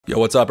Yo,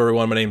 what's up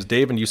everyone? My name's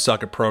Dave and you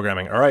suck at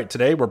programming. Alright,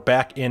 today we're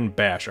back in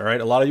Bash, alright?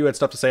 A lot of you had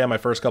stuff to say on my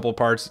first couple of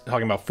parts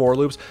talking about for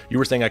loops. You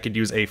were saying I could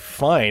use a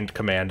find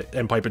command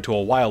and pipe it to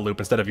a while loop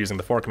instead of using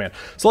the for command.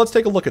 So let's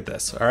take a look at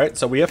this, alright?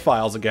 So we have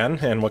files again,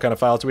 and what kind of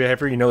files do we have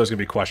here? You know there's going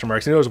to be question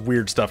marks, you know there's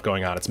weird stuff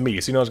going on. It's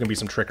me, so you know there's going to be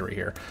some trickery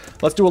here.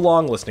 Let's do a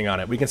long listing on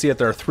it. We can see that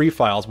there are three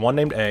files, one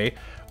named A,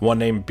 one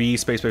named B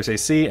space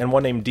AC, and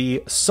one named D,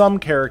 some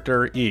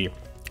character E.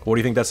 What do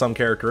you think that some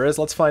character is?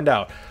 Let's find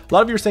out. A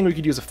lot of you are saying we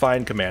could use a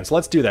find command, so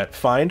let's do that.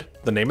 Find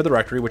the name of the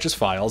directory, which is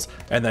files,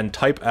 and then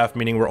type F,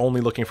 meaning we're only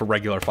looking for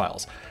regular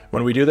files.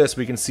 When we do this,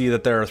 we can see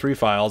that there are three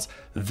files.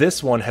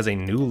 This one has a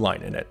new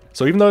line in it.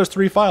 So even though there's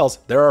three files,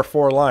 there are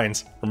 4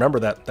 lines. Remember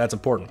that, that's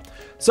important.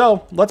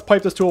 So let's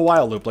pipe this to a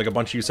while loop like a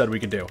bunch of you said we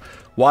could do.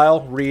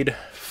 While, read,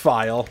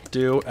 file,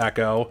 do,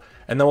 echo,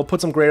 and then we'll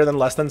put some greater than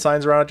less than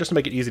signs around it just to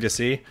make it easy to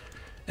see.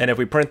 And if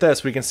we print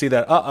this, we can see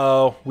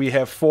that, we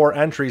have 4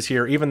 entries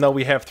here, even though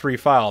we have 3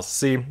 files.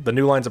 See, the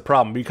new line's a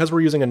problem. Because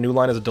we're using a new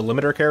line as a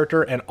delimiter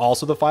character, and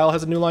also the file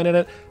has a new line in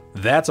it,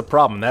 that's a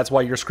problem. That's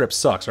why your script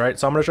sucks, right?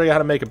 So I'm going to show you how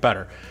to make it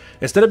better.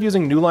 Instead of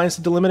using new lines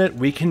to delimit it,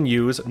 we can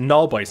use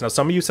null bytes. Now,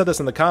 some of you said this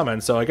in the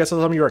comments, so I guess some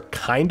of you are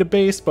kind of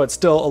based, but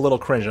still a little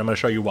cringe, and I'm going to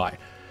show you why.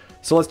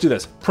 So let's do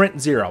this. Print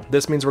 0.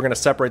 This means we're going to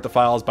separate the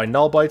files by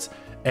null bytes.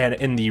 And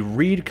in the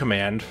read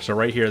command, so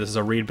right here, this is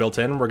a read built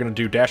in, we're going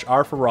to do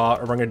 -r for raw,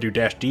 or we're going to do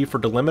 -d for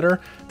delimiter.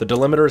 The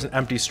delimiter is an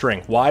empty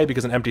string. Why?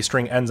 Because an empty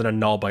string ends in a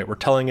null byte. We're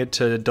telling it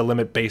to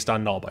delimit based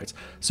on null bytes.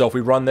 So if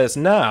we run this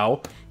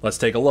now, let's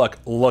take a look.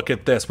 Look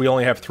at this. We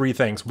only have 3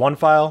 things. 1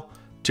 file,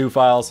 2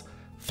 files,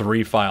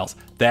 3 files.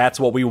 That's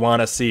what we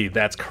want to see.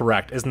 That's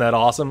correct. Isn't that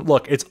awesome?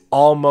 Look, it's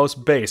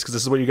almost base, because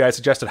this is what you guys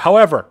suggested.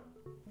 However,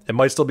 it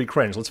might still be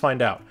cringe. Let's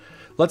find out.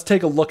 Let's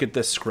take a look at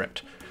this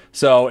script.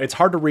 So it's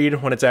hard to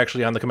read when it's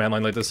actually on the command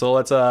line like this. So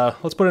let's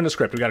put in a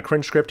script. We got a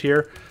cringe script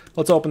here.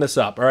 Let's open this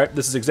up. All right,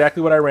 this is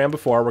exactly what I ran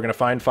before. We're gonna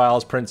find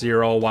files, print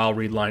 0, while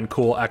read line,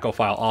 cool, echo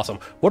file, awesome.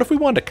 What if we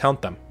wanted to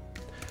count them?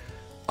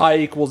 I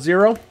equals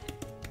 0.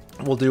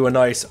 We'll do a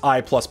nice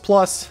I++,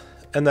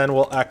 and then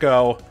we'll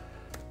echo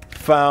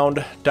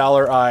found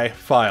 $I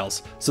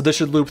files. So this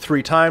should loop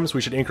 3 times. We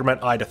should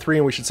increment I to 3,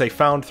 and we should say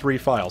found 3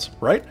 files,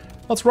 right?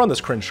 Let's run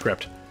this cringe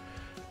script.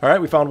 All right,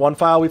 we found 1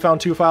 file, we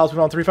found 2 files, we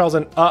found 3 files,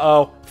 and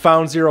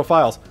found 0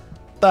 files.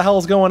 What the hell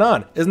is going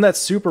on? Isn't that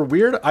super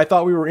weird? I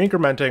thought we were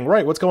incrementing.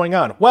 Right, what's going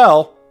on?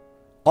 Well,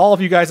 all of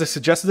you guys that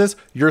suggested this,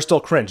 you're still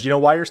cringe. You know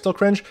why you're still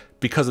cringe?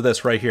 Because of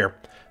this right here.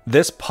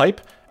 This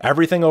pipe,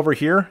 everything over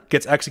here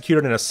gets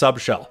executed in a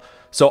subshell.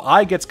 So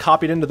I gets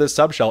copied into this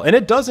subshell, and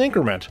it does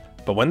increment.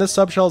 But when this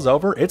subshell is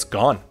over, it's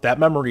gone. That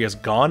memory is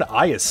gone.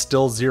 I is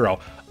still 0.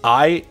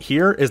 I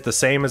here is the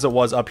same as it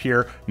was up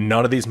here.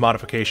 None of these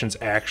modifications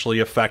actually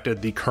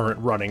affected the current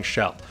running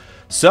shell.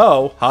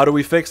 So how do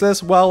we fix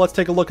this? Well, let's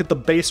take a look at the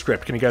base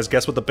script. Can you guys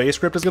guess what the base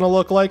script is going to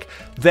look like?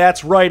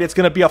 That's right, it's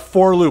going to be a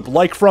for loop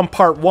like from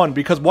part 1,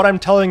 because what I'm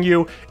telling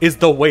you is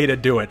the way to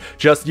do it.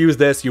 Just use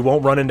this, you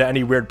won't run into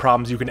any weird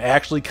problems. You can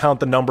actually count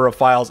the number of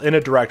files in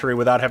a directory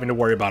without having to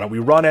worry about it. We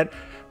run it,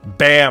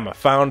 bam,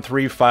 found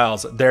 3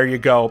 files. There you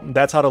go.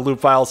 That's how to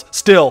loop files,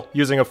 still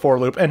using a for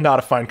loop and not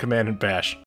a find command in Bash.